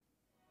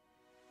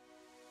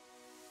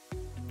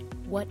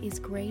What is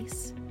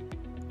grace?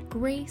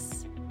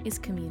 Grace is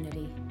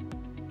community.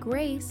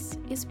 Grace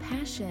is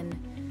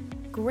passion.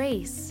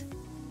 Grace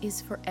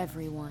is for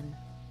everyone.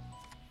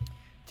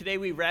 Today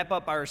we wrap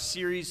up our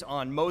series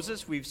on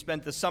Moses. We've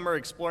spent the summer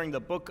exploring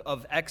the book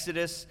of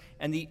Exodus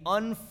and the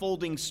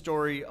unfolding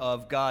story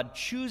of God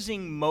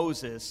choosing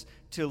Moses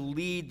to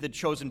lead the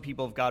chosen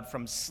people of God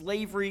from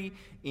slavery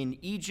in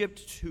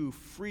Egypt to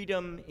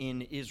freedom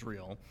in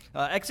Israel.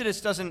 Exodus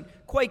doesn't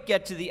quite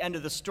get to the end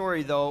of the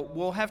story, though.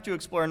 We'll have to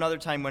explore another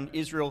time when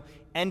Israel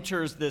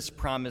enters this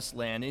promised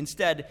land.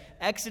 Instead,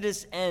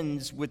 Exodus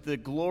ends with the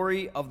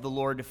glory of the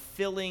Lord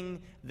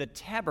filling the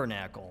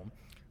tabernacle.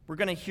 We're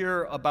going to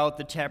hear about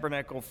the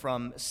tabernacle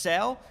from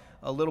Sal.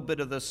 A little bit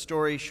of the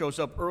story shows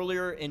up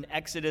earlier in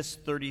Exodus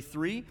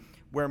 33,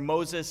 where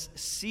Moses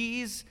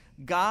sees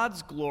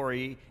God's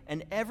glory,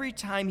 and every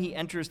time he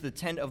enters the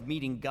tent of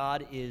meeting,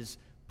 God is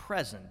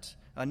present.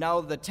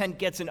 Now the tent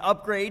gets an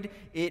upgrade.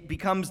 It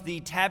becomes the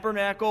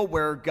tabernacle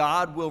where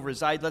God will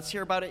reside. Let's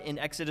hear about it in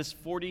Exodus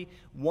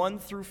 41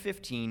 through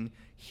 15.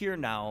 Hear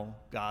now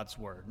God's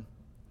word.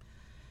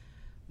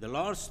 The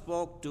Lord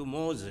spoke to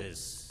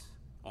Moses.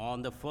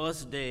 On the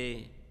first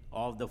day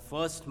of the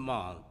first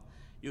month,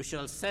 you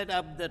shall set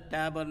up the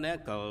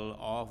tabernacle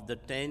of the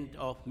tent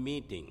of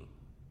meeting.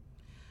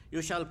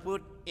 You shall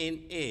put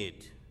in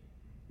it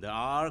the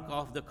ark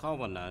of the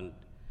covenant,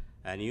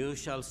 and you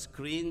shall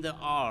screen the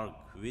ark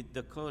with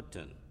the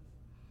curtain.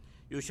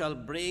 You shall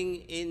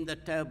bring in the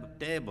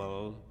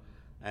table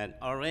and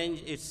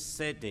arrange its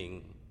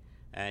setting,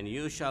 and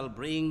you shall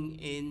bring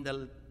in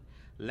the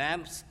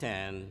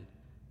lampstand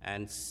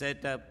and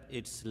set up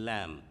its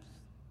lamps.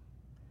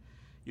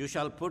 You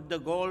shall put the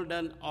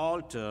golden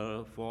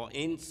altar for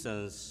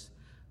incense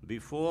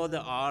before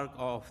the ark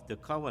of the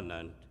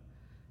covenant,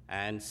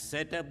 and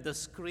set up the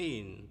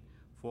screen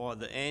for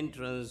the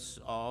entrance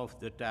of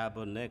the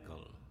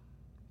tabernacle.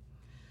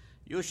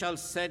 You shall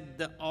set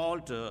the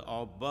altar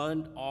of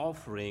burnt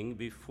offering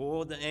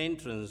before the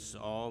entrance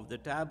of the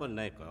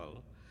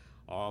tabernacle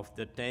of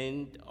the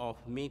tent of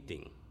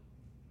meeting,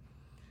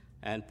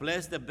 and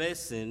place the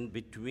basin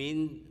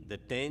between the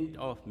tent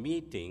of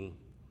meeting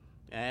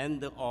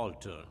and the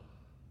altar,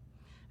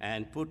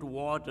 and put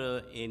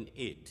water in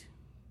it.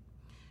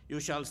 You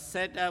shall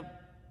set up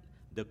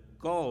the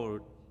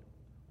court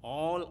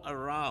all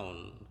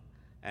around,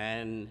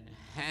 and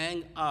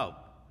hang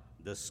up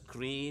the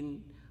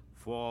screen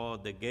for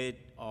the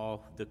gate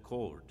of the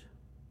court.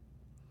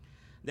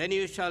 Then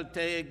you shall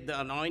take the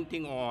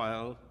anointing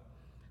oil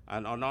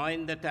and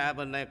anoint the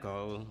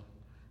tabernacle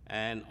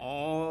and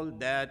all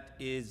that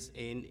is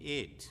in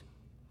it,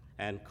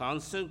 and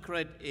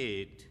consecrate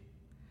it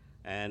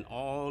and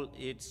all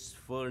its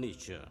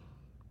furniture,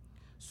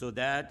 so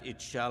that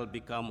it shall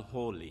become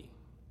holy.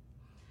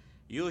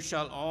 You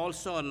shall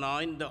also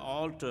anoint the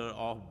altar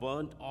of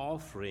burnt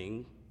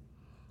offering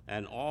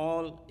and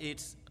all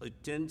its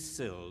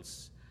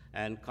utensils,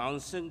 and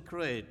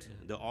consecrate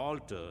the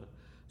altar,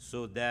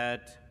 so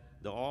that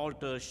the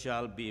altar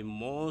shall be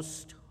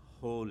most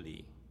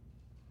holy.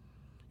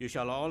 You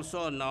shall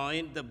also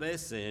anoint the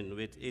basin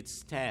with its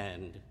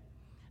stand,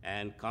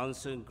 and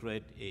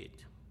consecrate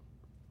it.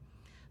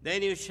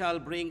 Then you shall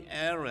bring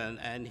Aaron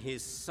and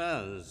his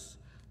sons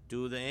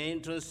to the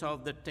entrance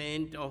of the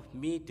tent of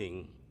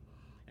meeting,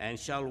 and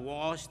shall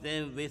wash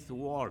them with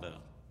water,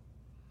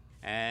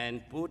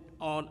 and put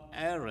on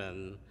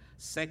Aaron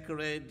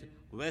sacred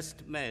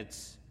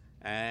vestments,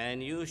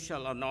 and you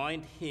shall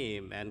anoint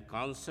him and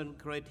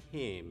consecrate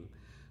him,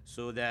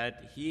 so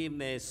that he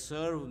may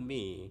serve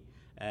me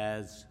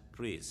as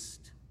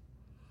priest.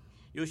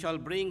 You shall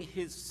bring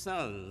his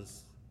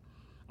sons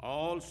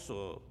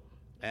also,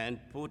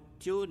 and put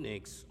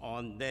tunics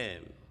on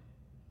them,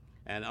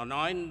 and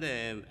anoint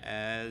them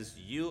as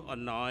you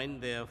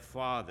anoint their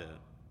father,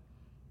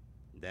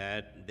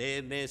 that they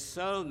may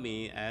serve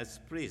me as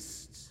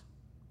priests.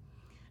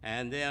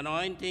 And the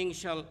anointing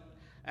shall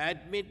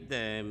admit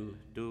them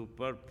to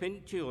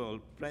perpetual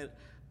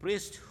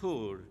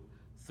priesthood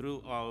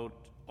throughout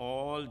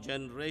all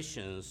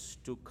generations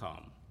to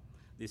come.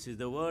 This is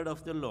the word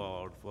of the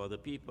Lord for the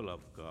people of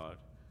God.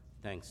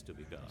 Thanks to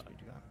be God.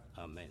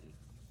 Amen.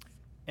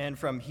 And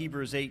from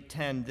Hebrews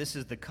 8:10, this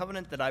is the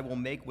covenant that I will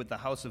make with the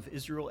house of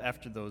Israel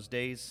after those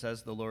days,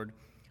 says the Lord.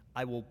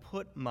 I will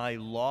put my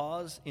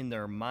laws in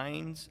their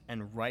minds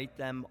and write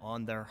them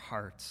on their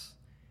hearts,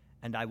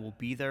 and I will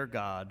be their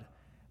God,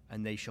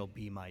 and they shall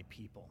be my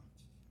people.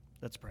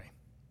 Let's pray.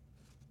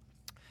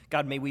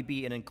 God, may we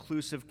be an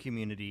inclusive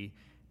community,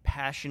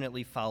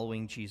 passionately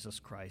following Jesus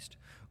Christ.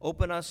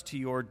 Open us to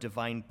your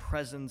divine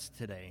presence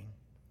today.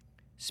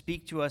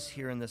 Speak to us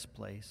here in this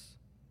place.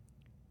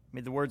 May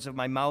the words of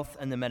my mouth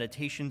and the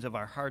meditations of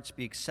our hearts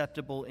be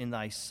acceptable in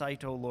thy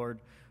sight, O Lord,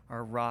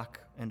 our rock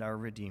and our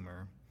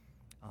Redeemer.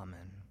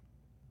 Amen.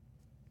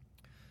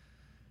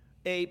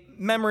 A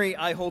memory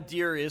I hold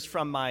dear is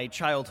from my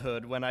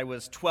childhood. When I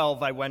was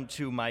 12, I went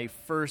to my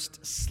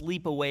first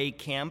sleepaway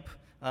camp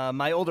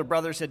My older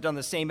brothers had done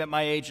the same at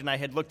my age, and I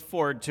had looked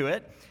forward to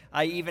it.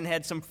 I even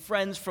had some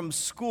friends from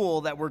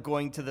school that were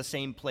going to the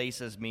same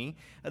place as me.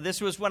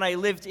 This was when I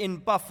lived in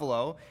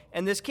Buffalo,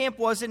 and this camp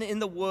wasn't in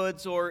the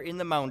woods or in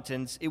the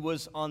mountains. It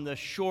was on the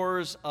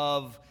shores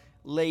of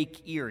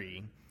Lake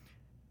Erie.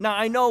 Now,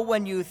 I know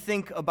when you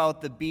think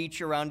about the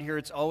beach around here,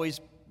 it's always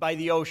by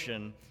the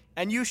ocean,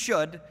 and you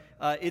should.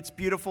 It's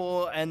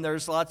beautiful, and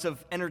there's lots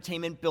of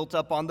entertainment built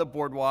up on the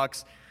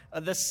boardwalks.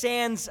 The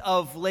sands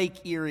of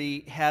Lake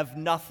Erie have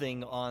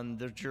nothing on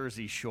the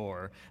Jersey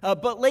Shore.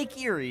 But Lake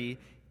Erie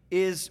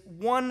is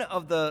one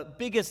of the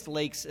biggest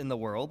lakes in the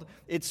world.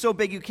 It's so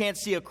big you can't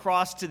see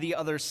across to the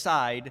other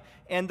side,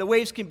 and the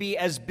waves can be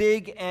as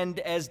big and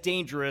as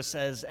dangerous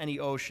as any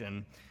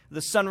ocean.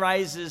 The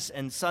sunrises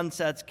and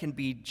sunsets can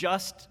be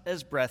just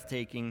as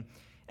breathtaking.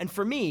 And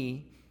for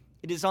me,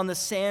 it is on the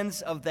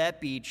sands of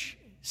that beach,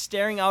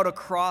 staring out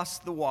across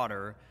the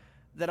water,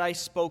 that I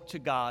spoke to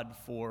God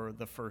for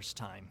the first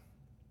time.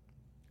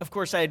 Of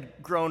course, I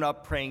had grown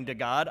up praying to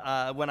God.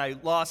 When I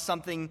lost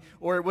something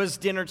or it was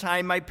dinner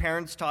time, my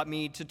parents taught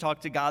me to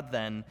talk to God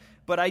then,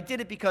 but I did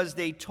it because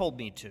they told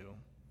me to.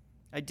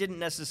 I didn't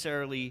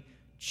necessarily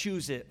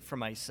choose it for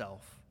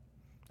myself.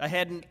 I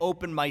hadn't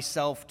opened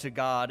myself to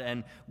God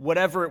and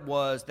whatever it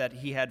was that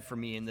He had for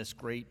me in this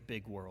great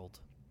big world.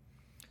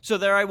 So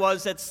there I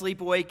was at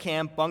sleepaway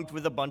camp, bunked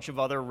with a bunch of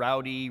other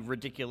rowdy,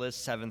 ridiculous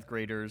seventh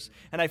graders,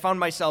 and I found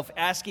myself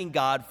asking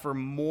God for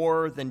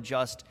more than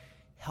just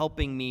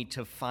helping me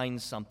to find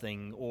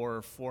something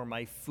or for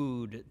my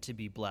food to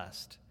be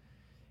blessed.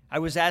 I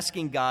was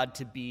asking God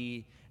to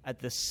be at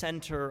the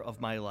center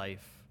of my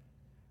life,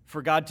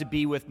 for God to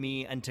be with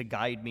me and to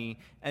guide me,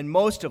 and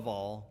most of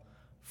all,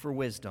 for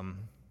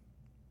wisdom.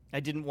 I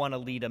didn't want to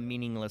lead a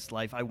meaningless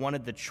life. I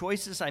wanted the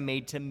choices I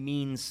made to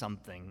mean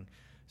something.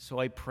 So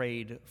I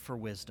prayed for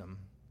wisdom.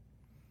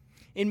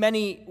 In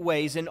many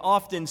ways, and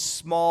often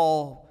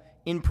small,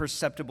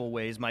 imperceptible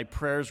ways, my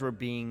prayers were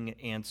being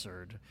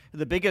answered.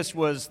 The biggest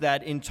was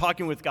that in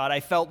talking with God, I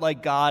felt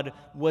like God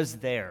was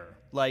there,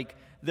 like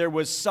there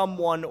was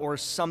someone or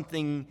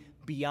something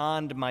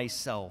beyond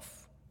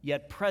myself,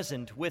 yet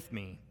present with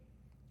me.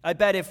 I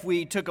bet if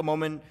we took a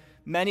moment,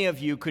 many of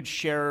you could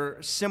share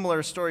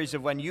similar stories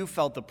of when you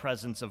felt the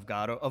presence of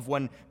God, of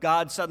when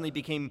God suddenly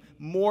became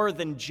more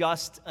than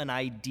just an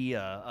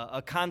idea,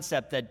 a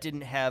concept that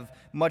didn't have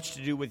much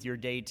to do with your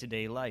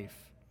day-to-day life.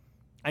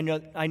 I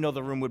know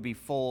the room would be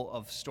full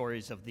of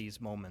stories of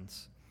these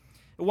moments.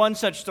 One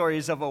such story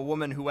is of a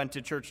woman who went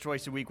to church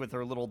twice a week with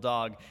her little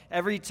dog.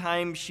 Every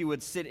time she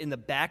would sit in the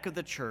back of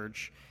the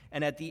church,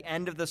 and at the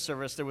end of the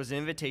service, there was an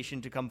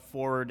invitation to come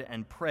forward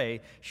and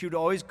pray. She would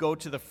always go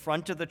to the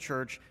front of the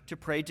church to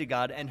pray to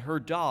God, and her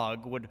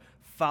dog would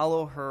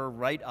follow her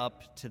right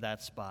up to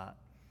that spot.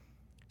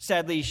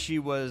 Sadly, she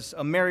was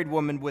a married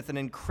woman with an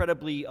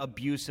incredibly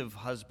abusive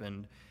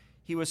husband.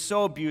 He was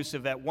so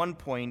abusive, at one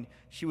point,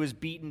 she was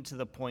beaten to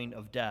the point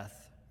of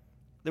death.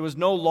 There was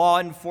no law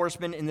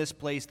enforcement in this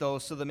place, though,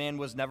 so the man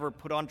was never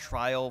put on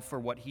trial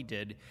for what he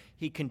did.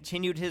 He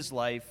continued his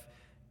life,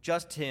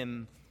 just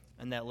him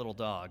and that little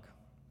dog.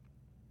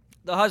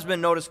 The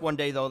husband noticed one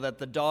day, though, that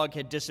the dog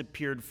had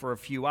disappeared for a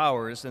few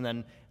hours and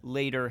then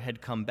later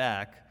had come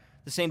back.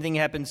 The same thing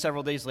happened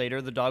several days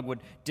later. The dog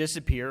would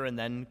disappear and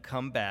then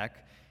come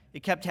back.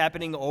 It kept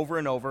happening over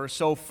and over.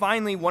 So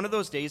finally, one of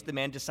those days, the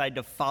man decided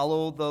to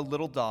follow the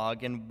little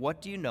dog. And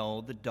what do you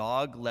know? The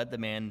dog led the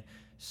man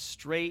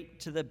straight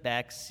to the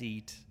back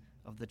seat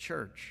of the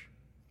church.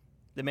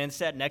 The man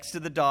sat next to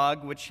the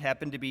dog, which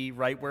happened to be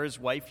right where his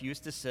wife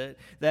used to sit.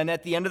 Then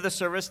at the end of the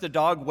service, the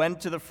dog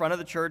went to the front of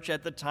the church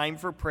at the time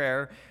for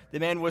prayer. The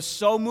man was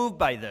so moved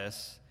by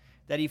this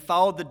that he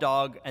followed the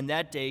dog and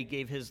that day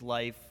gave his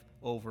life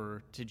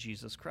over to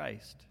Jesus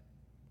Christ.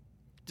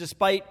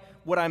 Despite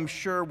what I'm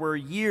sure were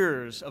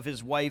years of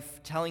his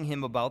wife telling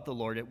him about the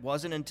Lord, it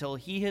wasn't until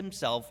he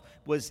himself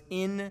was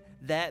in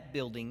that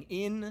building,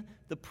 in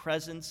the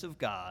presence of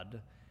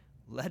God,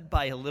 led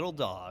by a little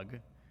dog,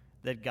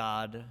 that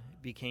God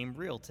became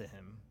real to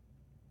him.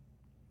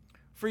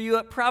 For you,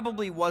 it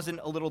probably wasn't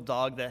a little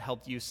dog that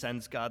helped you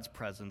sense God's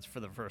presence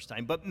for the first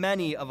time, but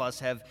many of us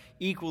have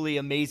equally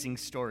amazing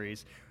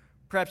stories.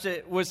 Perhaps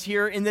it was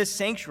here in this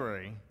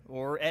sanctuary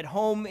or at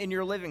home in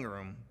your living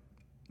room.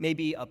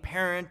 Maybe a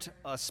parent,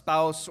 a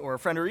spouse, or a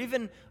friend, or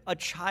even a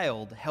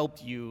child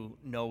helped you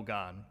know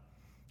God.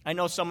 I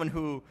know someone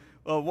who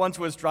once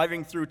was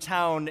driving through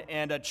town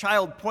and a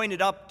child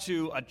pointed up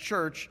to a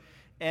church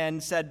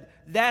and said,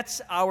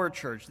 "That's our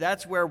church.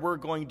 That's where we're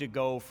going to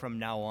go from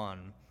now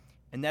on."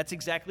 And that's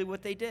exactly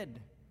what they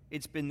did.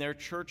 It's been their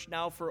church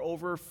now for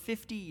over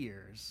 50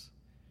 years.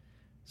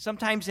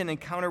 Sometimes an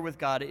encounter with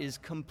God is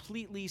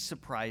completely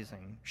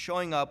surprising,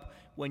 showing up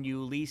when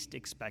you least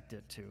expect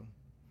it to.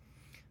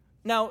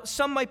 Now,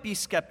 some might be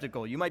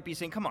skeptical. You might be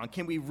saying, come on,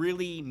 can we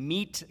really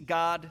meet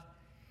God?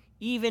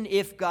 Even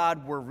if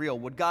God were real,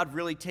 would God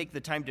really take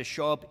the time to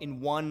show up in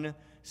one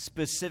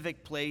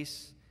specific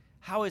place?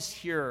 How is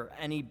here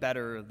any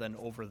better than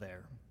over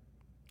there?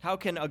 How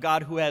can a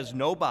God who has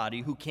no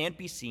body, who can't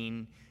be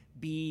seen,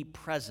 be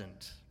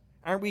present?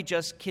 Aren't we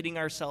just kidding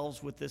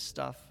ourselves with this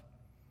stuff?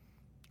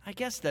 I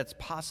guess that's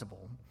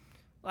possible.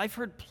 I've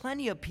heard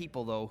plenty of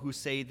people, though, who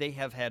say they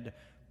have had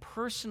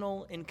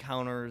personal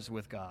encounters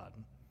with God.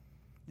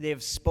 They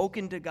have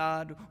spoken to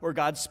God, or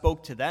God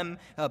spoke to them.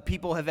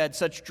 People have had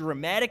such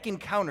dramatic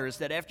encounters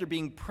that after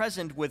being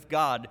present with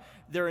God,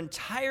 their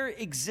entire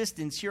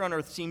existence here on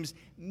earth seems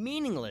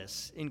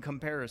meaningless in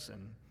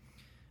comparison.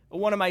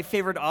 One of my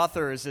favorite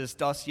authors is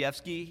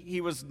Dostoevsky. He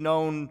was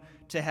known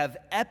to have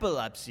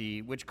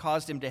epilepsy, which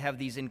caused him to have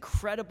these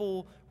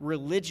incredible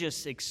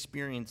religious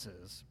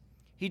experiences.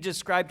 He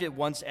described it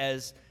once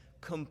as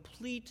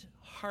complete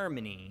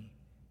harmony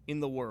in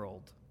the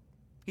world.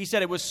 He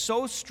said it was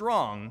so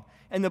strong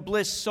and the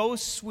bliss so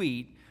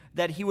sweet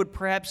that he would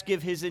perhaps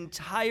give his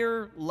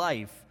entire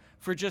life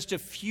for just a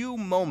few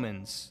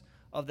moments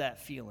of that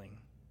feeling.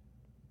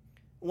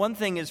 One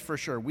thing is for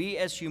sure, we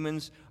as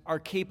humans are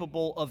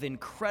capable of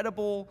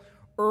incredible,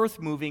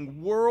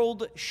 earth-moving,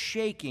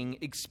 world-shaking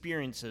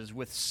experiences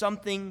with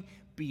something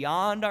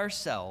beyond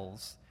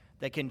ourselves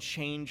that can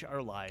change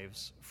our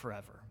lives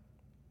forever.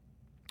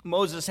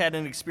 Moses had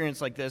an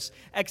experience like this.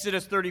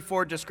 Exodus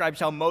 34 describes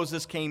how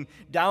Moses came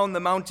down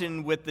the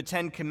mountain with the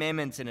 10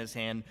 Commandments in his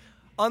hand.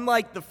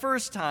 Unlike the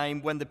first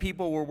time when the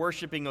people were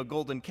worshiping a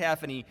golden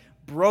calf and he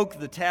broke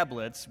the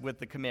tablets with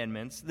the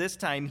commandments, this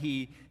time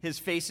his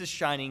face is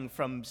shining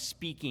from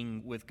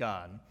speaking with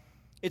God.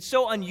 It's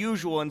so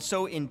unusual and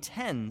so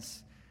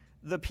intense,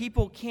 the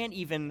people can't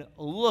even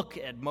look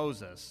at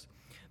Moses.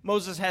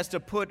 Moses has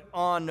to put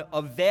on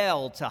a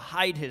veil to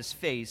hide his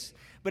face.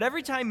 But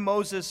every time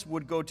Moses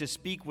would go to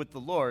speak with the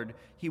Lord,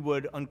 he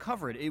would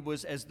uncover it. It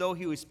was as though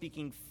he was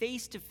speaking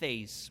face to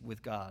face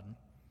with God.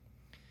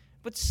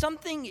 But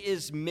something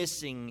is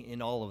missing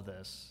in all of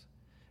this.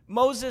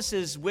 Moses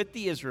is with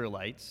the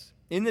Israelites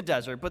in the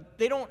desert, but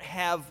they don't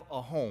have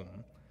a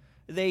home.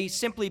 They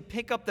simply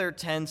pick up their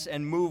tents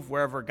and move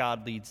wherever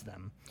God leads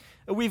them.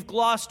 We've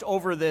glossed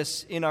over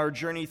this in our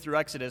journey through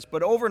Exodus,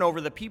 but over and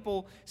over the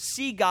people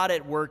see God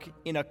at work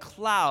in a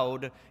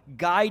cloud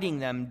guiding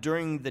them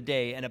during the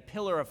day and a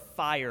pillar of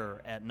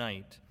fire at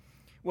night.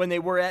 When they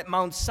were at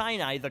Mount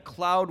Sinai, the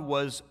cloud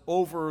was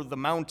over the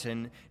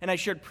mountain, and I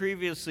shared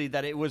previously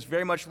that it was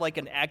very much like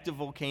an active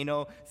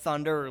volcano,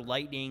 thunder,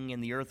 lightning,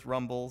 and the earth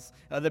rumbles.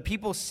 The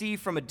people see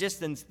from a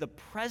distance the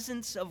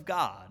presence of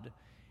God,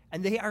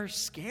 and they are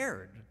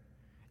scared.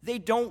 They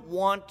don't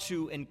want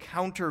to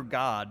encounter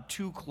God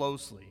too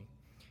closely.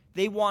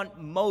 They want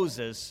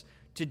Moses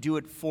to do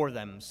it for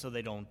them so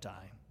they don't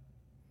die.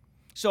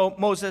 So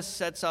Moses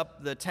sets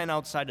up the tent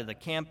outside of the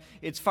camp.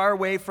 It's far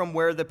away from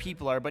where the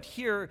people are. But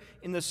here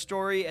in the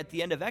story at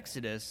the end of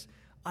Exodus,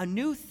 a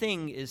new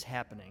thing is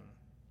happening.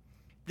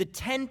 The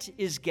tent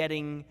is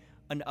getting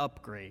an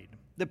upgrade.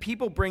 The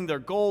people bring their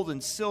gold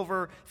and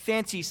silver,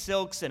 fancy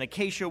silks and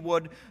acacia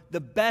wood.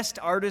 The best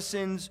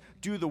artisans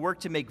do the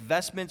work to make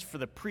vestments for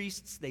the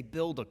priests. They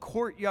build a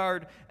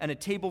courtyard and a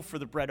table for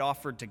the bread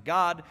offered to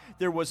God.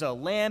 There was a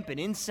lamp and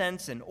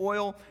incense and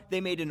oil.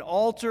 They made an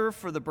altar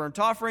for the burnt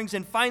offerings.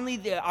 And finally,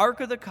 the Ark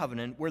of the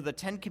Covenant, where the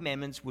 10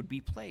 Commandments would be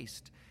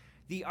placed.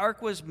 The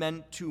Ark was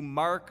meant to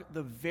mark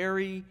the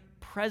very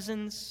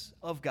presence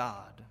of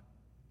God.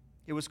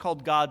 It was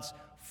called God's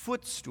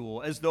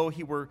footstool, as though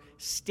he were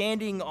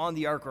standing on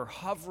the ark or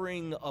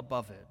hovering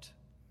above it.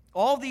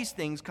 All these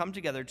things come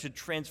together to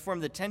transform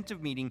the tent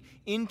of meeting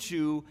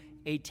into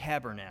a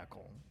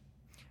tabernacle.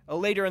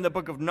 Later in the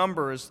book of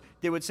Numbers,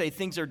 they would say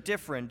things are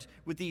different.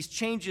 With these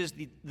changes,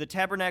 the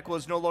tabernacle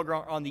is no longer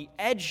on the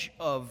edge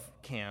of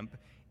camp.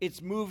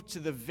 It's moved to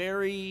the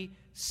very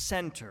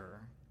center.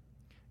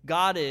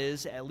 God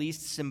is, at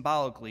least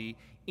symbolically,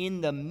 in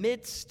the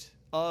midst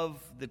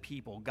of the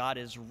people. God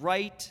is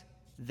right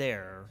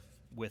there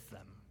with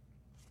them.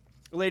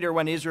 Later,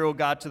 when Israel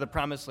got to the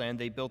Promised Land,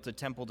 they built a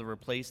temple to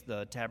replace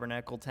the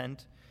tabernacle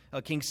tent.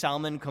 King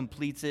Solomon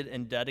completes it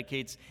and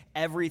dedicates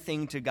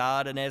everything to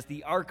God, and as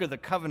the Ark of the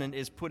Covenant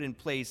is put in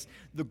place,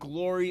 the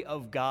glory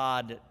of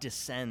God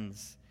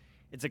descends.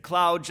 It's a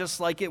cloud just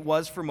like it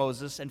was for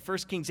Moses, and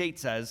 1 Kings 8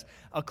 says,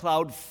 "A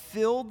cloud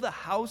filled the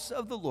house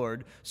of the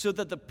Lord so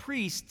that the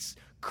priests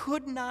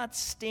could not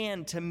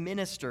stand to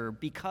minister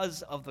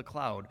because of the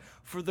cloud,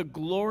 for the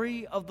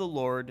glory of the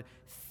Lord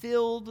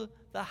filled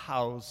the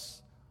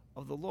house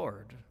of the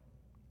Lord."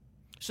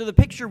 So the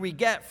picture we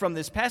get from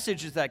this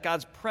passage is that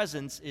God's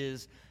presence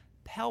is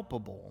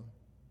palpable.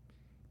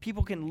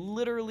 People can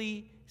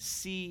literally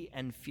see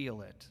and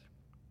feel it.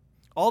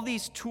 All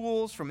these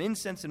tools, from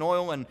incense and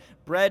oil and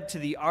bread to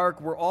the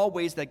ark, were all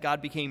ways that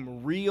God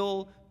became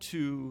real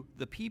to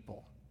the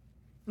people.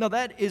 Now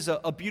that is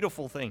a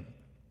beautiful thing.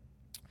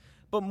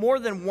 But more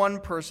than one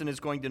person is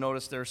going to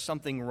notice there's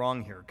something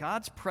wrong here.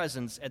 God's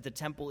presence at the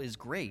temple is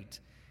great,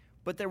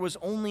 but there was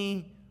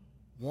only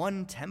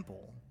one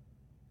temple.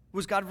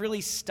 Was God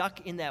really stuck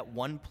in that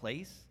one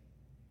place?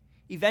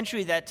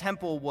 Eventually, that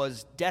temple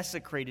was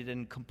desecrated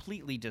and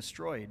completely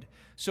destroyed.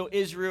 So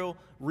Israel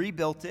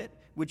rebuilt it,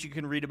 which you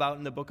can read about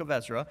in the book of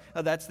Ezra.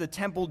 That's the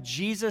temple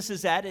Jesus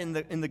is at in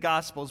the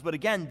Gospels. But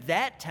again,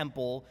 that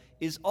temple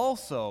is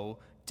also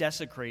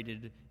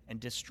desecrated and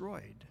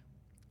destroyed.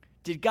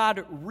 Did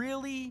God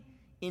really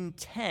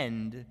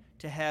intend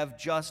to have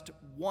just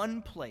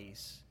one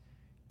place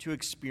to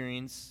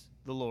experience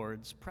the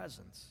Lord's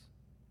presence?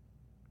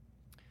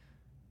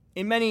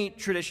 In many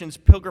traditions,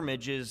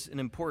 pilgrimage is an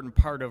important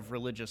part of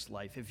religious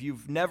life. If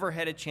you've never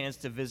had a chance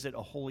to visit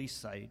a holy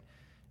site,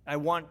 I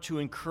want to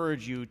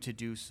encourage you to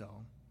do so.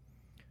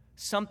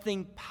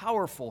 Something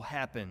powerful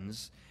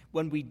happens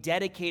when we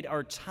dedicate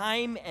our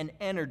time and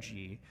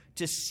energy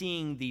to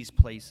seeing these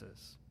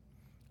places.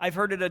 I've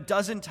heard it a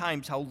dozen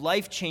times how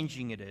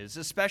life-changing it is,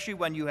 especially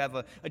when you have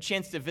a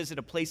chance to visit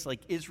a place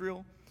like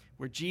Israel,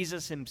 where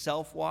Jesus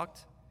himself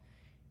walked.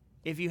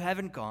 If you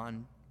haven't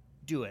gone,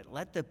 do it.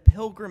 Let the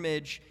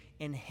pilgrimage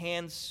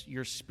enhance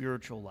your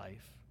spiritual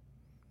life.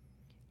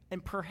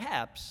 And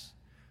perhaps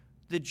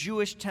the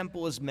Jewish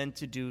temple is meant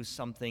to do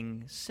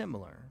something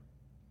similar.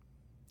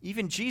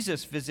 Even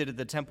Jesus visited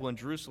the temple in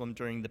Jerusalem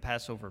during the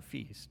Passover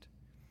feast.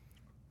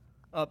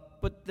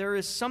 But there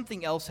is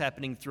something else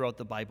happening throughout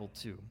the Bible,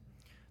 too.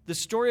 The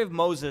story of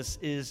Moses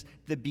is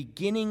the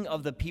beginning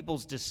of the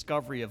people's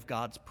discovery of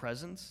God's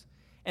presence.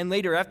 And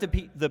later, after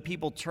the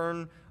people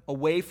turn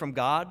away from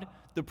God,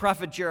 the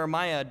prophet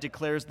Jeremiah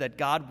declares that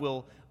God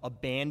will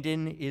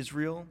abandon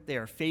Israel. They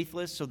are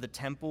faithless, so the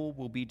temple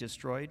will be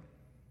destroyed.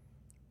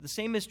 The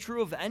same is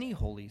true of any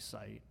holy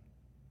site.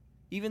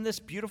 Even this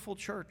beautiful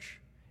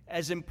church,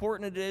 as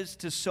important it is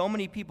to so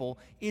many people,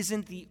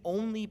 isn't the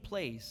only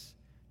place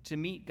to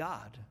meet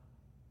God.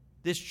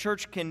 This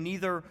church can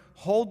neither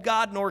hold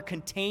God nor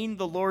contain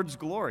the Lord's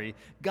glory.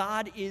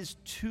 God is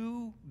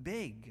too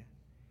big.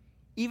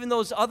 Even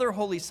those other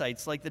holy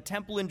sites like the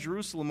temple in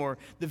Jerusalem or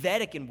the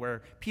Vatican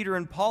where Peter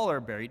and Paul are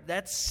buried,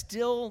 that's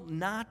still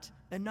not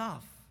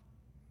enough.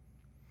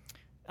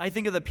 I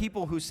think of the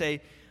people who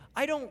say,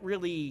 I don't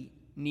really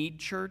need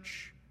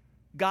church.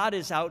 God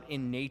is out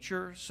in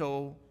nature,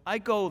 so I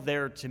go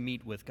there to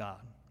meet with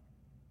God.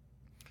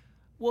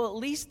 Well, at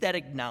least that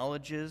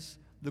acknowledges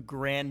the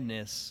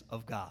grandness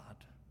of God.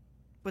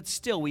 But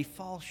still, we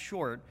fall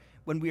short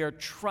when we are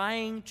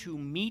trying to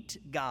meet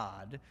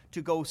God,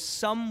 to go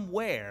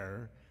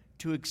somewhere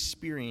to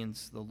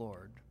experience the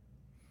Lord.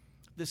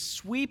 The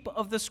sweep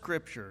of the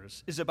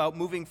Scriptures is about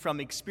moving from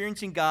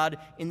experiencing God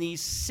in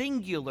these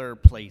singular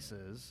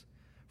places,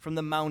 from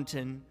the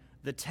mountain,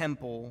 the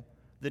temple,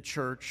 the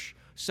church,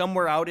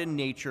 somewhere out in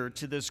nature,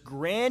 to this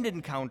grand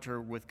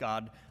encounter with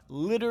God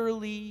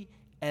literally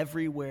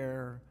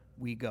everywhere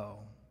we go.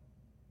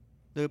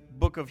 The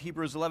book of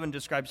Hebrews 11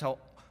 describes how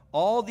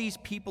all these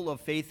people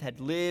of faith had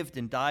lived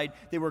and died.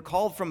 They were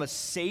called from a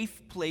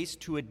safe place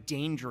to a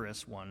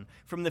dangerous one,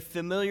 from the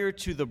familiar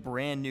to the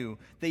brand new.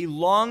 They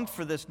longed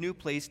for this new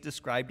place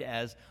described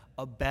as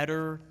a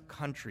better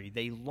country.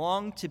 They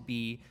longed to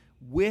be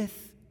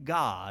with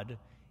God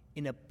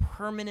in a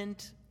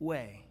permanent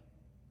way.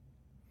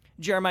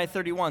 Jeremiah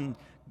 31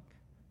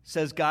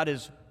 says God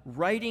is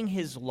writing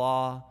his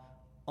law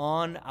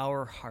on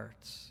our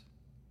hearts.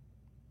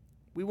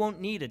 We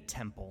won't need a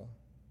temple,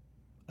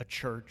 a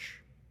church,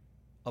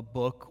 a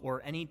book,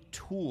 or any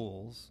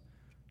tools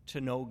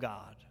to know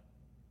God.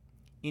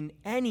 In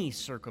any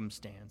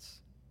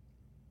circumstance,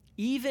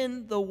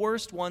 even the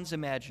worst ones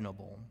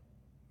imaginable,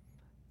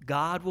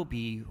 God will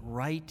be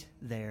right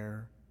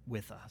there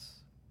with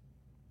us.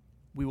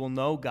 We will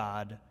know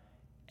God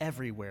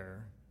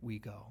everywhere we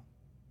go.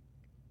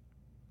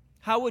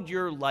 How would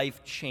your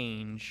life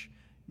change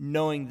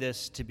knowing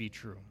this to be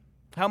true?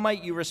 How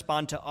might you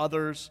respond to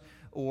others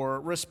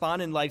or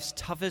respond in life's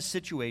toughest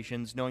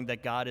situations knowing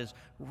that God is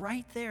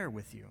right there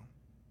with you,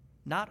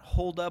 not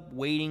holed up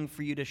waiting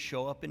for you to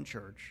show up in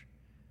church?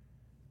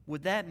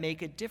 Would that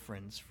make a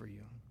difference for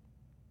you?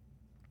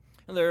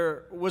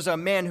 There was a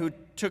man who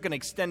took an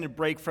extended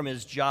break from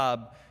his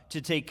job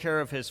to take care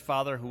of his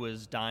father who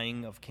was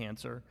dying of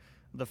cancer.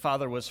 The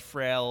father was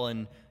frail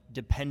and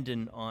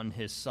dependent on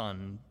his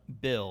son,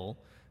 Bill,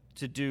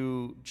 to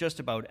do just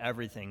about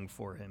everything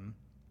for him.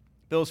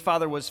 Bill's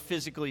father was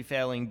physically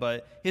failing,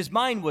 but his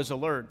mind was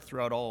alert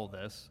throughout all of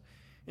this.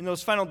 In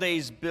those final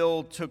days,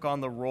 Bill took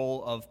on the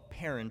role of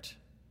parent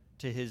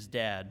to his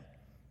dad.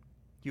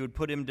 He would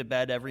put him to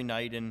bed every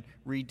night and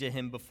read to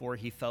him before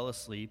he fell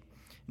asleep,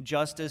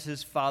 just as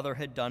his father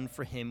had done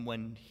for him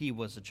when he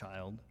was a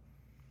child.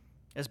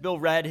 As Bill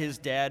read, his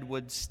dad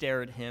would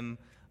stare at him,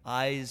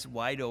 eyes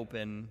wide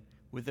open,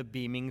 with a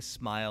beaming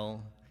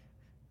smile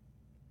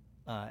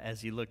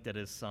as he looked at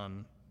his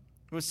son.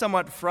 It was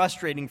somewhat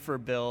frustrating for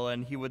Bill,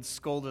 and he would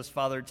scold his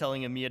father,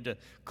 telling him he had to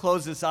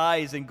close his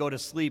eyes and go to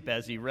sleep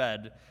as he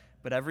read.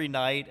 But every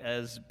night,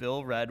 as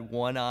Bill read,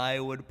 one eye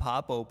would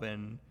pop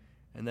open,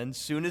 and then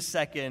soon a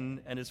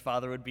second, and his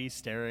father would be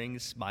staring,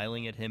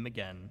 smiling at him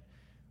again.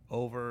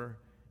 Over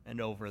and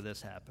over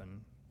this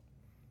happened.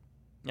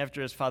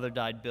 After his father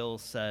died, Bill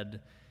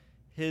said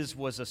his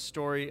was a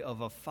story of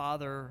a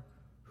father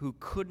who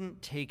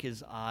couldn't take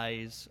his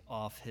eyes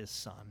off his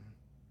son.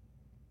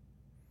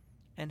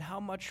 And how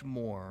much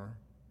more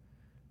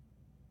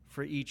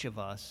for each of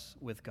us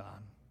with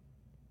God?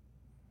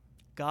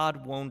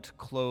 God won't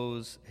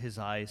close his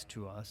eyes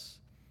to us.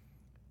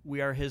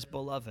 We are his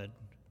beloved,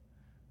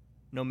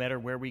 no matter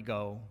where we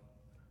go,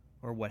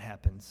 or what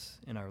happens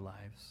in our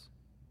lives.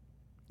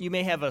 You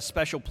may have a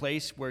special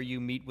place where you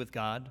meet with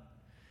God,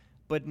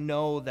 but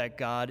know that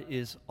God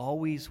is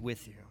always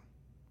with you.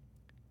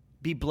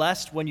 Be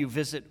blessed when you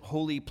visit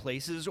holy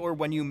places or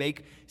when you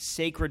make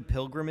sacred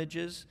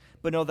pilgrimages,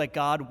 but know that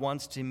God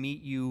wants to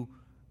meet you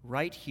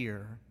right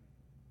here,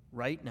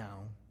 right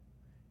now,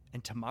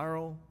 and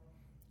tomorrow,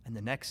 and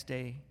the next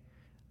day,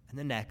 and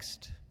the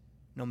next,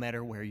 no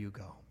matter where you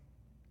go.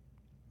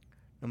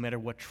 No matter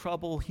what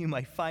trouble you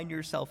might find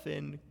yourself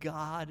in,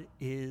 God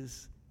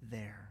is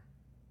there.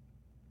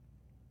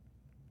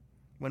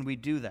 When we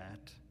do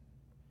that,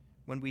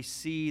 when we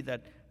see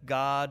that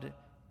God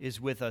is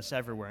with us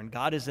everywhere, and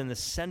God is in the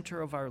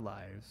center of our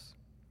lives,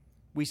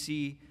 we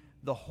see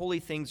the holy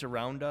things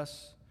around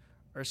us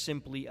are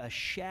simply a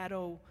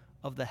shadow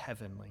of the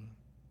heavenly.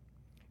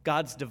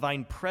 God's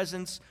divine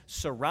presence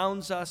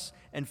surrounds us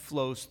and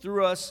flows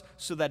through us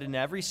so that in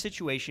every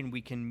situation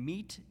we can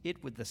meet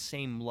it with the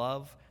same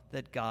love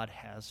that God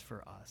has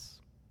for us.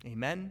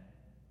 Amen?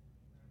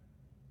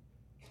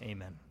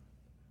 Amen.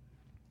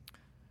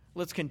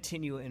 Let's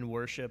continue in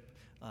worship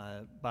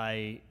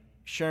by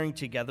sharing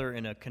together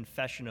in a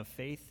confession of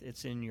faith.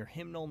 It's in your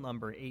hymnal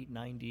number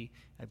 890.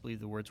 I believe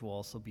the words will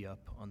also be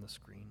up on the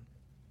screen.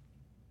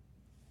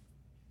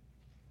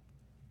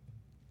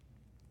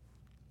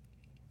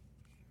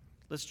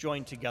 Let's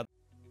join together.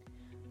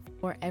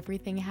 For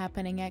everything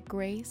happening at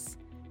Grace,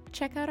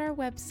 check out our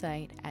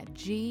website at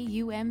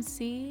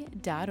gumc.org.